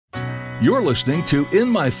You're listening to In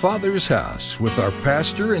My Father's House with our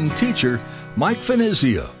pastor and teacher, Mike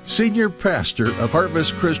Finizio, Senior Pastor of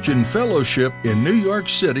Harvest Christian Fellowship in New York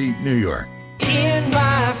City, New York. In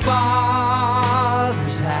my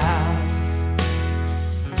Father's house,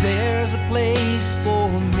 there's a place for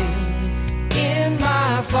me. In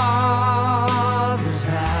my Father's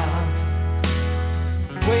house,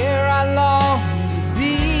 where I long to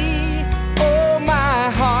be. Oh,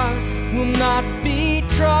 my heart will not be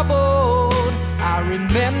troubled. I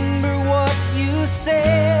remember what you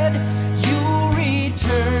said. You'll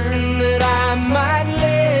return that I might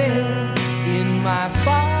live in my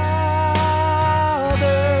Father's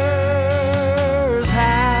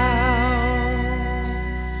house.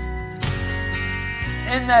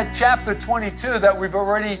 In that chapter 22 that we've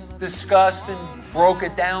already discussed and broke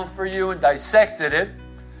it down for you and dissected it,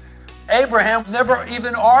 Abraham never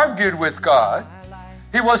even argued with God.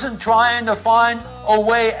 He wasn't trying to find a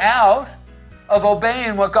way out of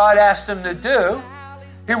obeying what God asked him to do.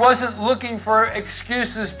 He wasn't looking for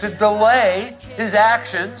excuses to delay his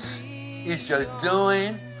actions. He's just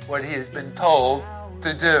doing what he has been told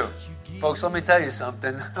to do. Folks, let me tell you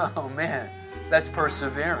something. Oh man, that's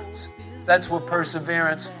perseverance. That's what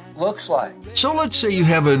perseverance looks like. So let's say you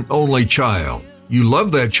have an only child. You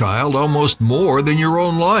love that child almost more than your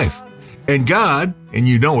own life. And God, and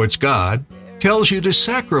you know it's God, tells you to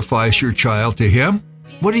sacrifice your child to Him.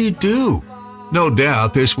 What do? No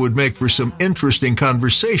doubt this would make for some interesting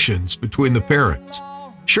conversations between the parents.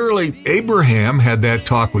 Surely Abraham had that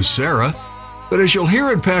talk with Sarah, but as you'll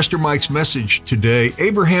hear in Pastor Mike's message today,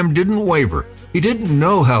 Abraham didn't waver. He didn't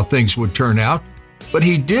know how things would turn out, but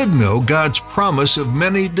he did know God's promise of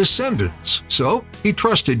many descendants, so he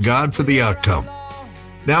trusted God for the outcome.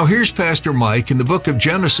 Now here's Pastor Mike in the book of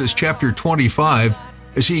Genesis chapter 25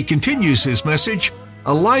 as he continues his message,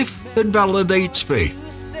 A Life That Validates Faith.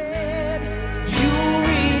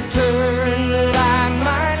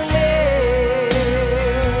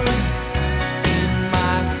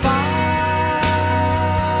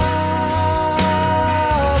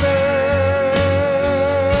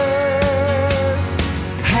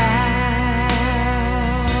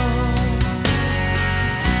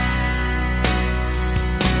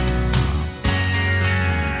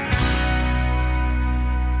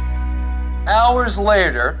 Hours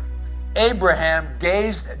later, Abraham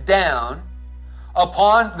gazed down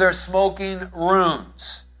upon their smoking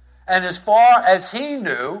ruins. And as far as he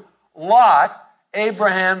knew, Lot,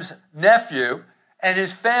 Abraham's nephew, and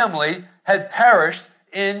his family had perished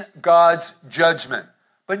in God's judgment.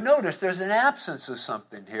 But notice there's an absence of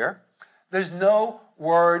something here. There's no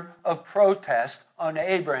word of protest on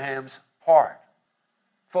Abraham's part.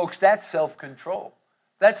 Folks, that's self-control.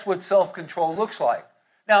 That's what self-control looks like.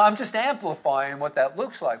 Now, I'm just amplifying what that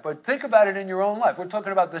looks like, but think about it in your own life. We're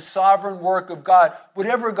talking about the sovereign work of God,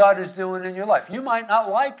 whatever God is doing in your life. You might not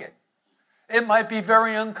like it. It might be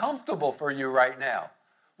very uncomfortable for you right now.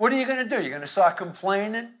 What are you going to do? You're going to start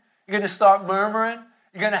complaining? You're going to start murmuring?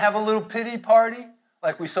 You're going to have a little pity party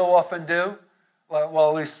like we so often do?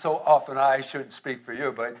 Well, at least so often I shouldn't speak for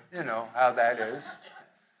you, but you know how that is.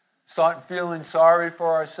 Start feeling sorry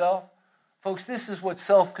for ourselves. Folks, this is what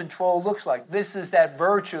self-control looks like. This is that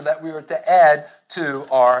virtue that we are to add to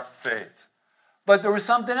our faith. But there was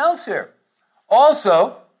something else here.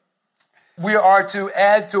 Also, we are to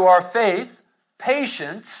add to our faith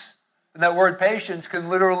patience. And that word patience can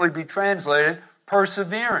literally be translated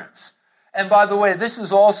perseverance. And by the way, this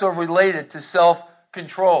is also related to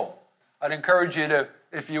self-control. I'd encourage you to,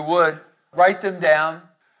 if you would, write them down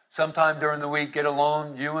sometime during the week. Get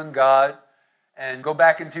alone, you and God, and go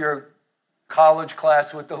back into your college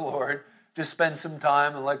class with the Lord. Just spend some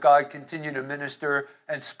time and let God continue to minister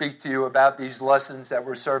and speak to you about these lessons that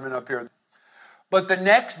we're serving up here. But the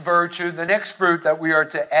next virtue, the next fruit that we are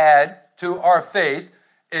to add to our faith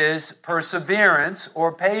is perseverance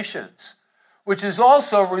or patience, which is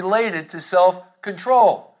also related to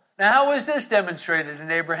self-control. Now, how is this demonstrated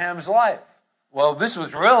in Abraham's life? Well, this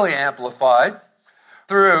was really amplified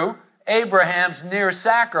through Abraham's near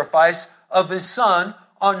sacrifice of his son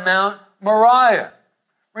on Mount Moriah.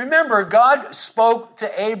 Remember, God spoke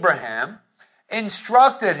to Abraham,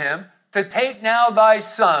 instructed him to take now thy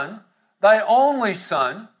son, thy only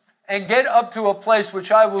son, and get up to a place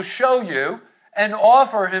which I will show you and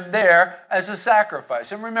offer him there as a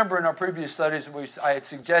sacrifice. And remember in our previous studies, I had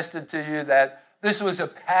suggested to you that this was a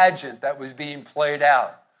pageant that was being played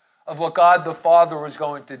out of what God the Father was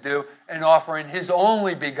going to do in offering his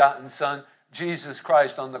only begotten son, Jesus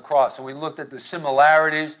Christ, on the cross. And we looked at the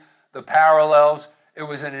similarities, the parallels. It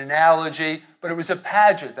was an analogy, but it was a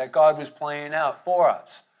pageant that God was playing out for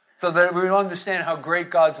us. so that we understand how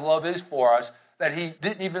great God's love is for us, that he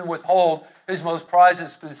didn't even withhold his most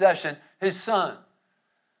prized possession, his son.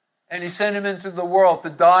 And he sent him into the world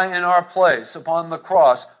to die in our place upon the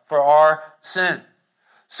cross for our sin.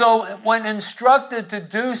 So when instructed to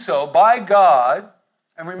do so by God,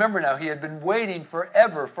 and remember now, he had been waiting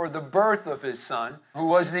forever for the birth of his son, who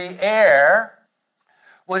was the heir.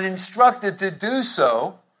 When instructed to do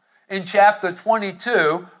so in chapter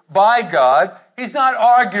 22 by God, he's not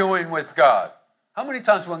arguing with God. How many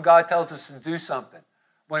times when God tells us to do something,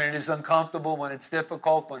 when it is uncomfortable, when it's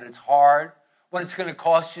difficult, when it's hard, when it's going to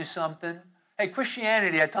cost you something? Hey,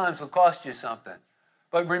 Christianity at times will cost you something.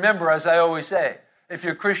 But remember, as I always say, if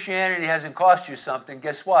your Christianity hasn't cost you something,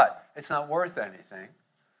 guess what? It's not worth anything.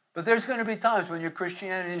 But there's going to be times when your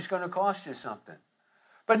Christianity is going to cost you something.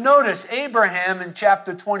 But notice, Abraham in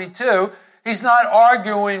chapter 22, he's not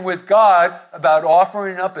arguing with God about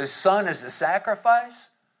offering up his son as a sacrifice.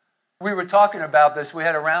 We were talking about this. We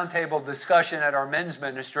had a roundtable discussion at our men's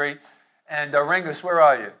ministry. And Rengus, where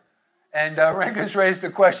are you? And Rengus raised the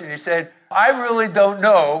question. He said, I really don't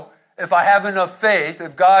know if I have enough faith.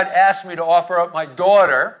 If God asked me to offer up my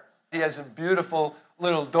daughter, he has a beautiful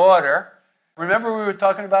little daughter. Remember we were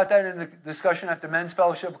talking about that in the discussion at the men's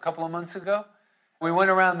fellowship a couple of months ago? We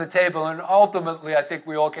went around the table, and ultimately I think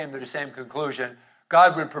we all came to the same conclusion.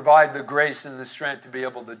 God would provide the grace and the strength to be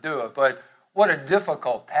able to do it. But what a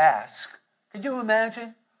difficult task. Could you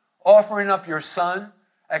imagine offering up your son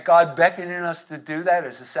and God beckoning us to do that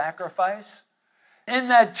as a sacrifice? In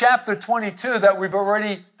that chapter 22 that we've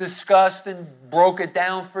already discussed and broke it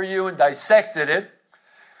down for you and dissected it,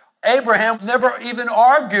 Abraham never even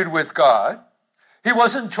argued with God. He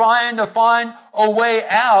wasn't trying to find a way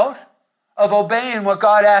out of obeying what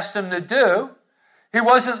God asked him to do. He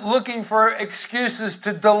wasn't looking for excuses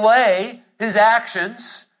to delay his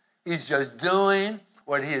actions. He's just doing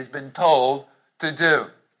what he has been told to do.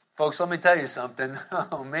 Folks, let me tell you something.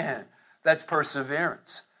 Oh man, that's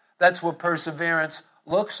perseverance. That's what perseverance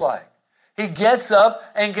looks like. He gets up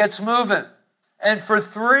and gets moving. And for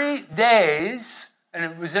 3 days, and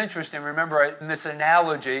it was interesting, remember in this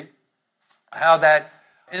analogy, how that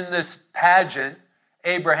in this pageant,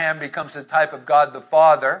 Abraham becomes a type of God the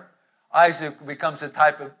Father. Isaac becomes a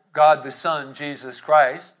type of God the Son, Jesus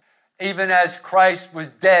Christ. Even as Christ was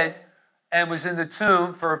dead and was in the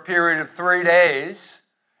tomb for a period of 3 days,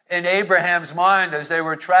 in Abraham's mind, as they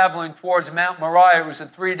were traveling towards Mount Moriah, it was a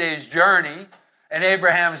 3 days journey. In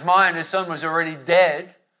Abraham's mind, his son was already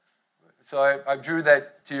dead. So I drew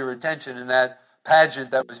that to your attention in that pageant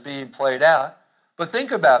that was being played out. But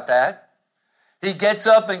think about that. He gets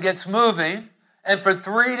up and gets moving, and for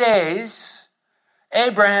 3 days,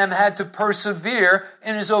 Abraham had to persevere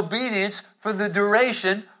in his obedience for the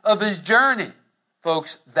duration of his journey.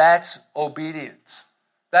 Folks, that's obedience.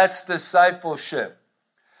 That's discipleship.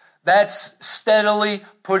 That's steadily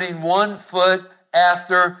putting one foot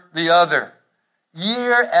after the other,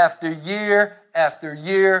 year after year after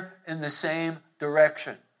year in the same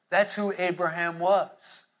direction. That's who Abraham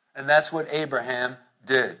was, and that's what Abraham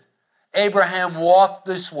did. Abraham walked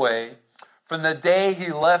this way from the day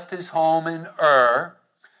he left his home in Ur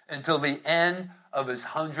until the end of his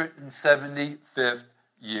 175th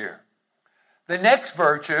year. The next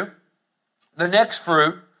virtue, the next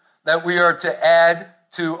fruit that we are to add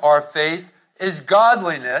to our faith is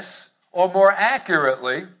godliness, or more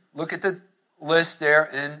accurately, look at the list there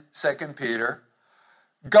in 2 Peter.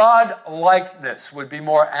 God-likeness would be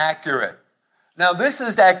more accurate. Now, this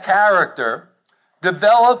is that character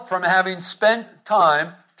developed from having spent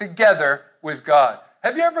time together with God.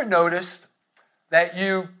 Have you ever noticed that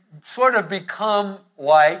you sort of take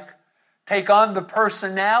on the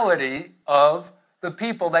personality of the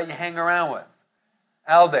people that you hang around with?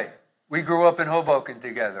 Alde, we grew up in Hoboken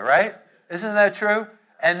together, right? Isn't that true?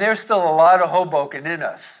 And there's still a lot of Hoboken in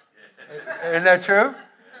us. Isn't that true?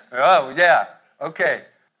 Oh, yeah. Okay.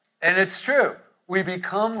 And it's true. We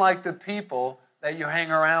become like the people that you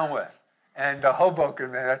hang around with. And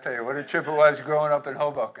Hoboken, man, I tell you, what a trip it was growing up in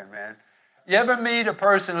Hoboken, man. You ever meet a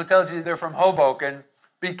person who tells you they're from Hoboken?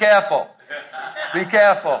 Be careful. Be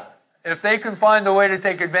careful. If they can find a way to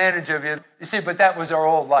take advantage of you, you see, but that was our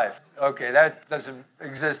old life. Okay, that doesn't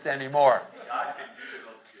exist anymore. God can use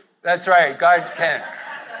those skills. That's right, God can.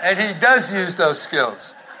 And he does use those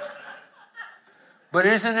skills. But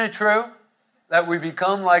isn't it true that we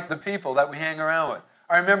become like the people that we hang around with?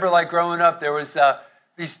 I remember like growing up, there was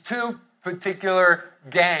these two particular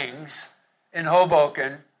gangs in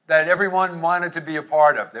Hoboken that everyone wanted to be a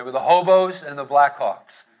part of. They were the Hobos and the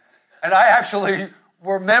Blackhawks. And I actually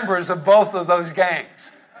were members of both of those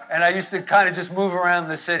gangs. And I used to kind of just move around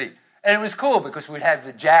the city. And it was cool because we'd have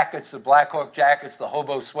the jackets, the Black Hawk jackets, the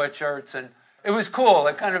hobo sweatshirts, and it was cool.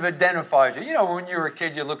 It kind of identified you. You know, when you were a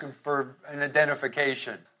kid, you're looking for an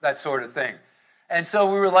identification, that sort of thing. And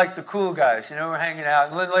so we were like the cool guys, you know, we're hanging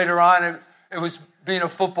out. And then later on, it was being a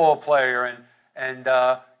football player and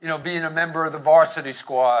you know, being a member of the varsity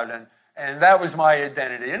squad. And that was my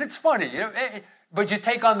identity. And it's funny, you know, but you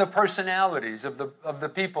take on the personalities of the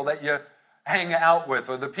people that you hang out with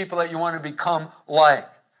or the people that you want to become like.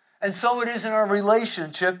 And so it is in our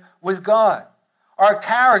relationship with God. Our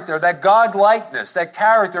character, that God-likeness, that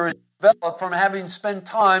character is developed from having spent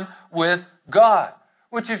time with God,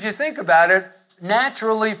 which if you think about it,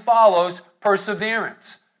 naturally follows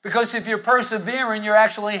perseverance. Because if you're persevering, you're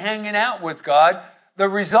actually hanging out with God. The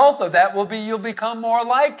result of that will be you'll become more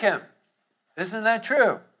like Him. Isn't that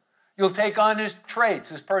true? You'll take on His traits,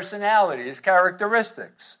 His personality, His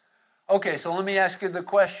characteristics. Okay, so let me ask you the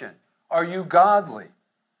question. Are you godly?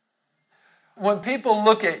 When people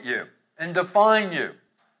look at you and define you,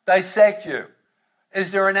 dissect you,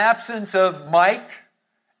 is there an absence of Mike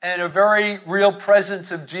and a very real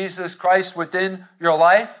presence of Jesus Christ within your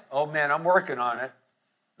life? Oh man, I'm working on it.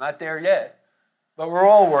 Not there yet, but we're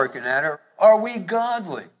all working at it. Are we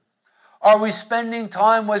godly? Are we spending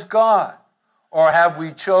time with God? Or have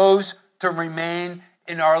we chose to remain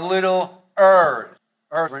in our little Ur?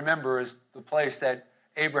 Ur, remember, is the place that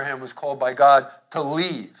Abraham was called by God to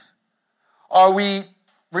leave. Are we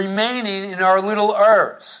remaining in our little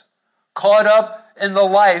Urs, caught up in the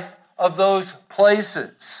life of those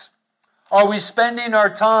places? Are we spending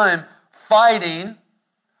our time fighting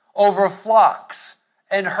over flocks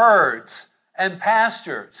and herds and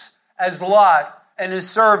pastures as Lot and his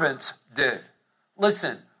servants did?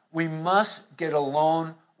 Listen, we must get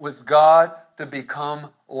alone with God to become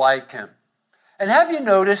like Him. And have you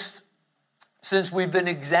noticed, since we've been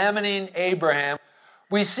examining Abraham,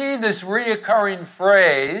 we see this reoccurring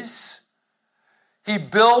phrase, he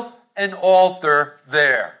built an altar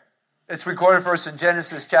there. It's recorded for us in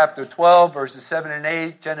Genesis chapter 12, verses 7 and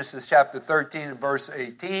 8, Genesis chapter 13 and verse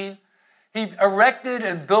 18. He erected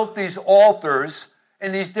and built these altars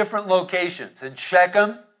in these different locations, in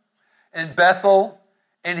Shechem, in Bethel,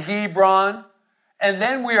 in Hebron, and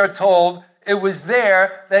then we are told it was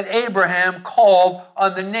there that Abraham called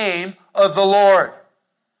on the name of the Lord.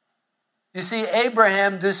 You see,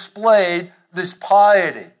 Abraham displayed this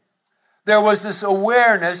piety. There was this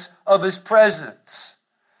awareness of His presence.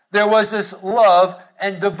 There was this love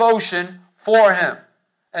and devotion for Him.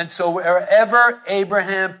 And so wherever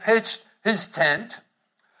Abraham pitched his tent,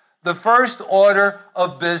 the first order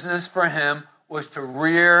of business for him was to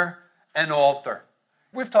rear an altar.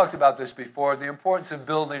 We've talked about this before, the importance of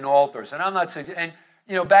building altars. And I'm not saying, and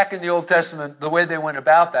you know, back in the Old Testament, the way they went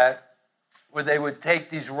about that, where they would take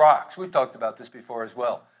these rocks, we've talked about this before as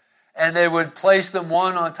well, and they would place them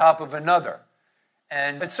one on top of another.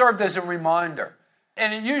 And it served as a reminder.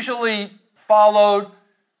 And it usually followed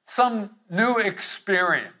some new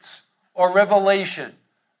experience or revelation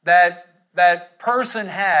that that person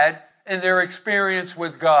had in their experience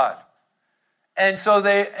with God. And so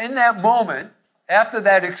they, in that moment, after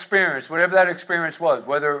that experience, whatever that experience was,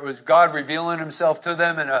 whether it was God revealing Himself to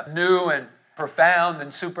them in a new and profound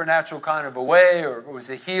and supernatural kind of a way, or it was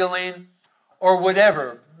a healing, or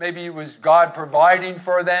whatever. Maybe it was God providing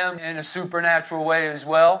for them in a supernatural way as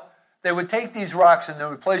well. They would take these rocks and they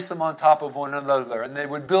would place them on top of one another, and they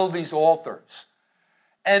would build these altars.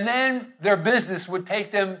 And then their business would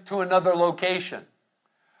take them to another location.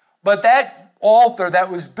 But that altar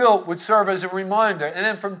that was built would serve as a reminder. And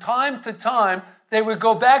then from time to time, they would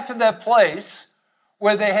go back to that place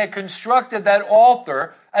where they had constructed that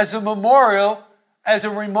altar as a memorial, as a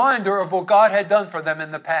reminder of what God had done for them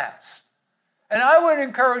in the past. And I would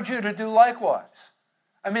encourage you to do likewise.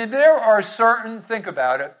 I mean, there are certain, think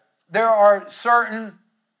about it, there are certain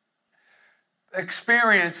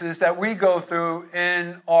experiences that we go through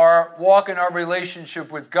in our walk in our relationship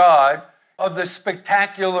with God of the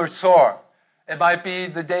spectacular sort. It might be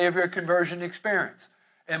the day of your conversion experience.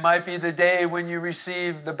 It might be the day when you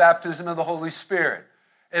receive the baptism of the Holy Spirit.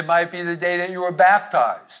 It might be the day that you were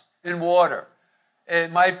baptized in water. It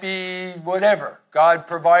might be whatever, God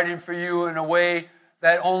providing for you in a way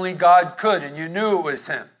that only God could, and you knew it was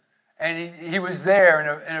Him. And He was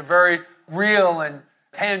there in a very real and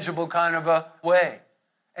tangible kind of a way.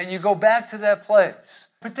 And you go back to that place,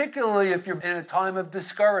 particularly if you're in a time of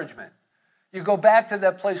discouragement. You go back to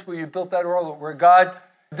that place where you built that altar, where God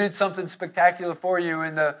did something spectacular for you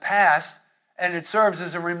in the past, and it serves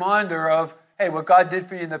as a reminder of, hey, what God did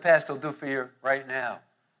for you in the past, He'll do for you right now.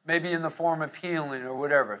 Maybe in the form of healing or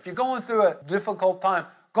whatever. If you're going through a difficult time,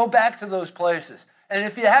 go back to those places And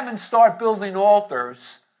if you haven't started building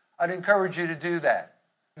altars, I'd encourage you to do that.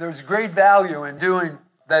 There's great value in doing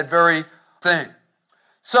that very thing.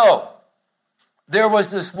 So, there was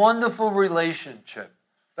this wonderful relationship,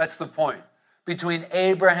 that's the point, between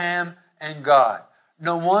Abraham and God.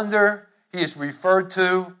 No wonder he is referred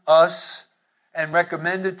to us and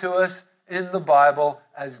recommended to us in the Bible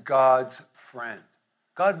as God's friend.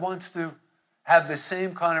 God wants to have the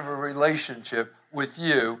same kind of a relationship with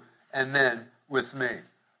you and then with me.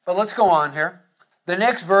 But let's go on here. The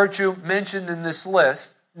next virtue mentioned in this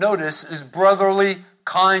list, notice, is brotherly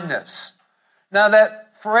kindness. Now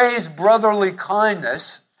that phrase, brotherly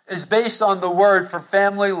kindness, is based on the word for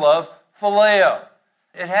family love, phileo.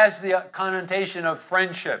 It has the connotation of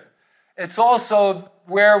friendship. It's also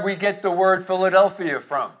where we get the word Philadelphia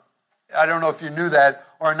from. I don't know if you knew that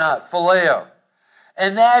or not, phileo.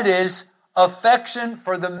 And that is affection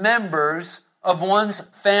for the members of one's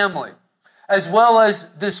family, as well as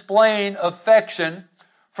displaying affection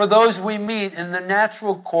for those we meet in the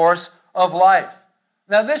natural course of life.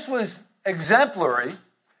 Now, this was exemplary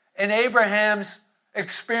in Abraham's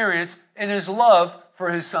experience in his love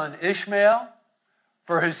for his son Ishmael,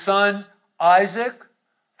 for his son Isaac,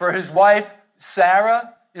 for his wife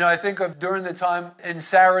Sarah. I think of during the time in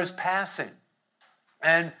Sarah's passing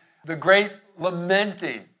and the great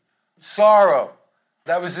lamenting, sorrow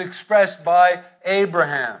that was expressed by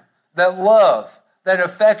Abraham, that love, that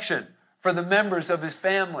affection for the members of his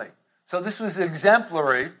family. So this was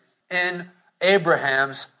exemplary in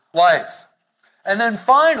Abraham's life. And then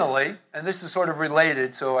finally, and this is sort of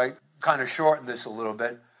related, so I kind of shortened this a little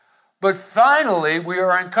bit, but finally we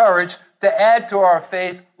are encouraged to add to our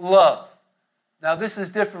faith love. Now this is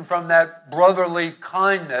different from that brotherly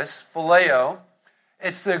kindness, phileo.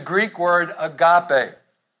 It's the Greek word agape.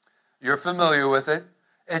 You're familiar with it.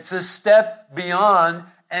 It's a step beyond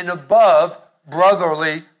and above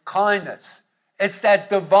brotherly kindness. It's that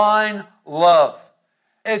divine love.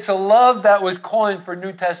 It's a love that was coined for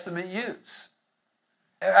New Testament use.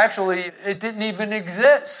 Actually, it didn't even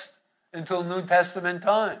exist until New Testament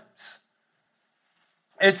times.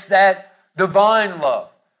 It's that divine love,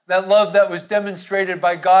 that love that was demonstrated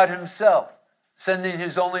by God himself, sending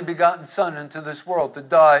his only begotten Son into this world to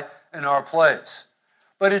die in our place.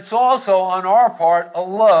 But it's also, on our part, a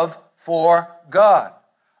love for God.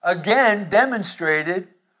 Again, demonstrated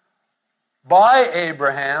by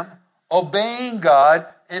Abraham obeying God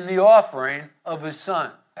in the offering of his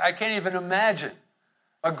son. I can't even imagine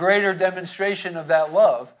a greater demonstration of that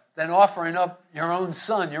love than offering up your own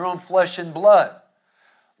son, your own flesh and blood.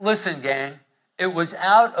 Listen, gang, it was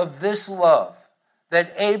out of this love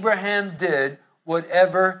that Abraham did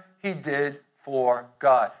whatever he did for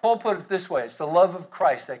God. Paul put it this way, it's the love of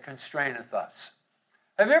Christ that constraineth us.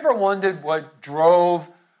 Have you ever wondered what drove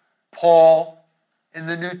Paul in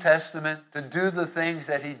the New Testament to do the things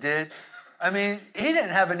that he did? I mean, he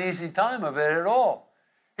didn't have an easy time of it at all.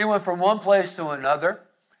 He went from one place to another,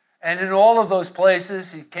 and in all of those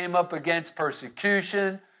places, he came up against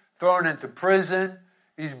persecution, thrown into prison,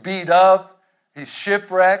 he's beat up, he's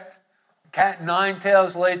shipwrecked, cat and nine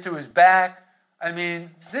tails laid to his back. I mean,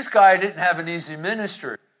 this guy didn't have an easy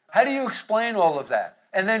ministry. How do you explain all of that?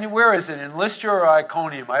 And then where is it? In Lystra or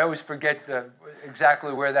Iconium? I always forget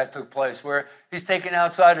exactly where that took place, where he's taken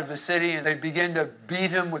outside of the city and they begin to beat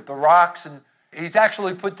him with the rocks, and he's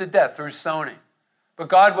actually put to death through stoning. But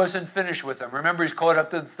God wasn't finished with him. Remember, he's caught up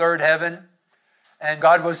to the third heaven, and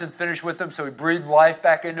God wasn't finished with him, so he breathed life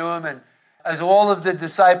back into him. And as all of the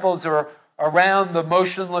disciples are around the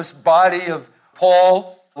motionless body of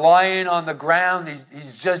Paul, lying on the ground,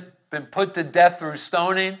 he's just been put to death through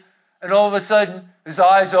stoning, and all of a sudden, his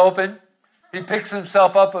eyes open, he picks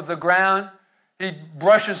himself up off the ground, he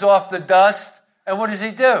brushes off the dust, and what does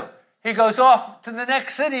he do? He goes off to the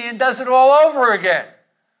next city and does it all over again,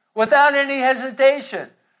 without any hesitation.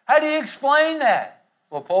 How do you explain that?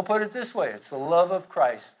 Well, Paul put it this way, it's the love of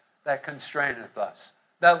Christ that constraineth us,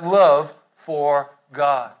 that love for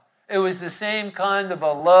God. It was the same kind of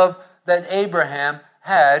a love that Abraham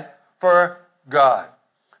had for God.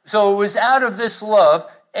 So it was out of this love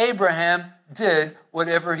Abraham did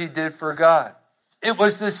whatever he did for God. It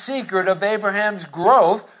was the secret of Abraham's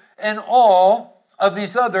growth in all of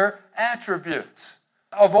these other attributes.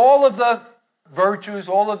 Of all of the virtues,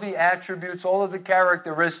 all of the attributes, all of the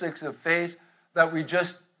characteristics of faith that we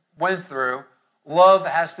just went through, love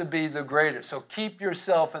has to be the greatest. So keep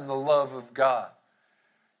yourself in the love of God.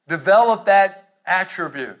 Develop that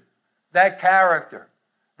attribute, that character,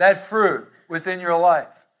 that fruit within your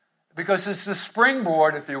life. Because it's the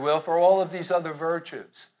springboard, if you will, for all of these other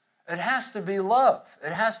virtues. It has to be love.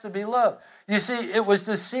 It has to be love. You see, it was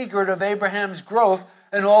the secret of Abraham's growth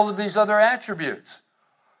and all of these other attributes.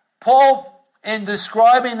 Paul, in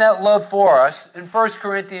describing that love for us, in 1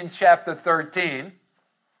 Corinthians chapter 13,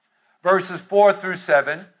 verses 4 through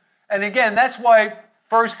 7, and again, that's why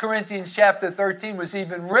 1 Corinthians chapter 13 was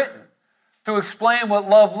even written, to explain what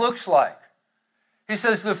love looks like. He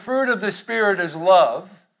says the fruit of the Spirit is love,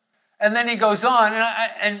 and then he goes on,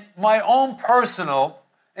 and my own personal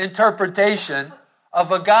interpretation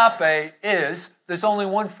of agape is there's only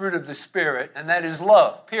one fruit of the Spirit, and that is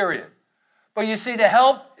love, period. But you see, to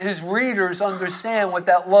help his readers understand what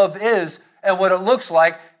that love is and what it looks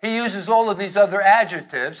like, he uses all of these other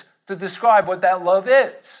adjectives to describe what that love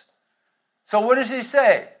is. So what does he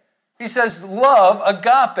say? He says love,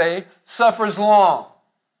 agape, suffers long.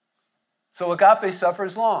 So agape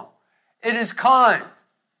suffers long. It is kind.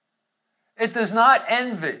 It does not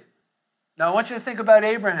envy. Now I want you to think about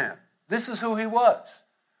Abraham. This is who he was.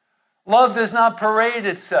 Love does not parade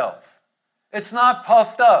itself. It's not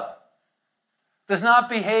puffed up. Does not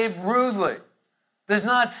behave rudely. Does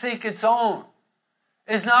not seek its own.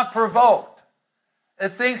 Is not provoked. It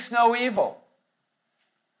thinks no evil.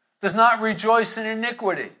 Does not rejoice in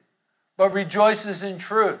iniquity, but rejoices in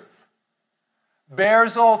truth.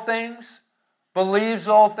 Bears all things, believes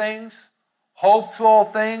all things, hopes all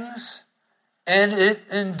things, and it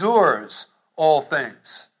endures all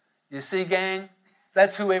things. You see, gang,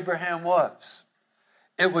 that's who Abraham was.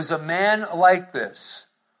 It was a man like this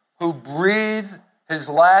who breathed his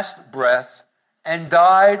last breath and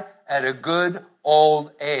died at a good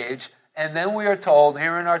old age. And then we are told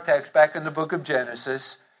here in our text, back in the book of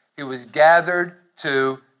Genesis, he was gathered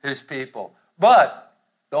to his people. But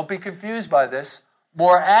don't be confused by this.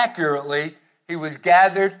 More accurately, he was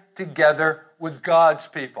gathered together with God's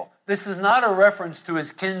people. This is not a reference to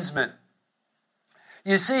his kinsmen.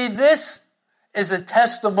 You see, this is a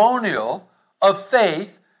testimonial of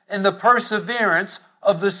faith in the perseverance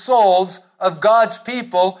of the souls of God's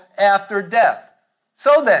people after death.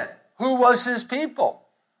 So then, who was his people?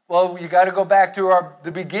 Well, you got to go back to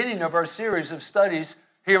the beginning of our series of studies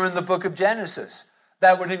here in the book of Genesis.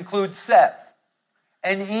 That would include Seth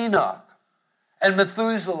and Enoch and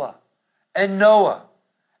Methuselah and Noah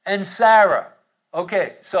and Sarah.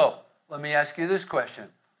 Okay, so let me ask you this question.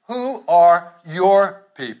 Who are your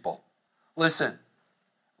people? Listen,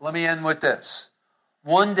 let me end with this.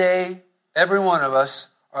 One day, every one of us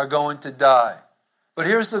are going to die. But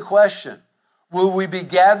here's the question. Will we be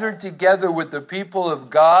gathered together with the people of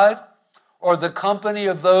God or the company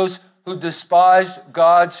of those who despised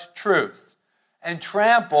God's truth and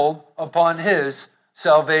trampled upon his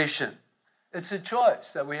salvation? It's a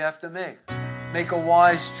choice that we have to make. Make a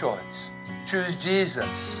wise choice. Choose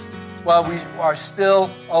Jesus while we are still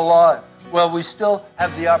alive, while we still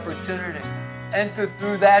have the opportunity. Enter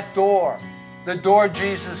through that door, the door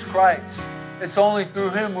Jesus Christ. It's only through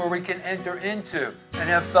him where we can enter into and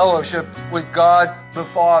have fellowship with God the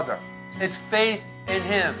Father. It's faith in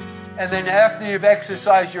him. And then after you've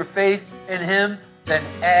exercised your faith in him, then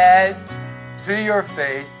add to your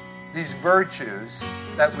faith these virtues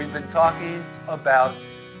that we've been talking about.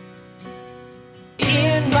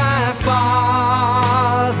 In my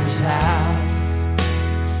Father's house,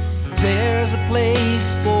 there's a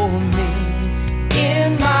place for me.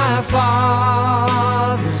 In my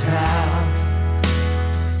Father's house,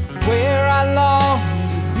 where I long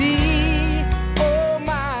to be. Oh,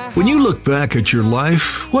 my. When you look back at your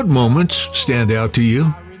life, what moments stand out to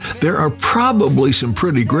you? There are probably some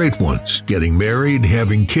pretty great ones. Getting married,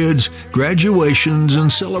 having kids, graduations,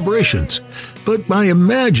 and celebrations. But I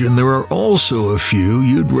imagine there are also a few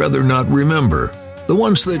you'd rather not remember. The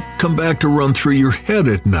ones that come back to run through your head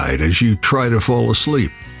at night as you try to fall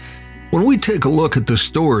asleep. When we take a look at the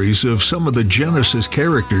stories of some of the Genesis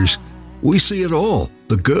characters, we see it all.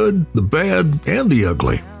 The good, the bad, and the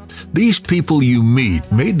ugly. These people you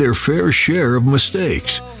meet made their fair share of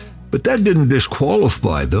mistakes. But that didn't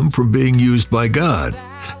disqualify them from being used by God.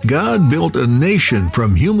 God built a nation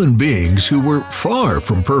from human beings who were far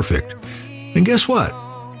from perfect. And guess what?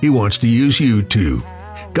 He wants to use you too.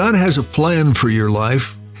 God has a plan for your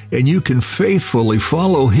life, and you can faithfully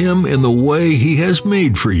follow him in the way he has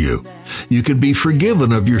made for you. You can be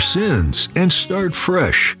forgiven of your sins and start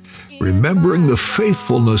fresh, remembering the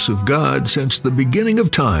faithfulness of God since the beginning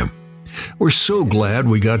of time. We're so glad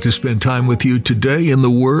we got to spend time with you today in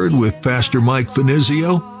the Word with Pastor Mike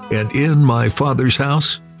Finizio and In My Father's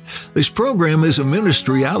House. This program is a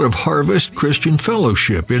ministry out of Harvest Christian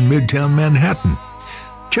Fellowship in Midtown Manhattan.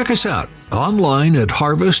 Check us out online at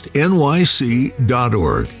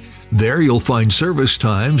harvestnyc.org. There you'll find service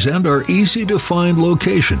times and our easy-to-find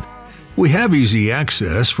location. We have easy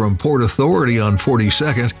access from Port Authority on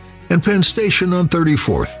 42nd and Penn Station on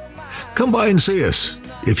 34th. Come by and see us.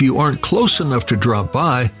 If you aren't close enough to drop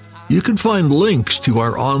by, you can find links to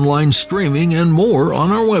our online streaming and more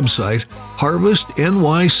on our website,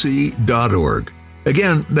 harvestnyc.org.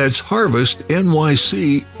 Again, that's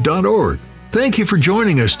harvestnyc.org. Thank you for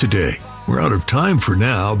joining us today. We're out of time for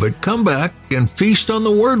now, but come back and feast on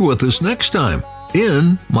the Word with us next time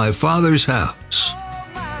in My Father's House.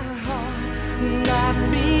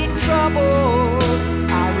 Not be troubled.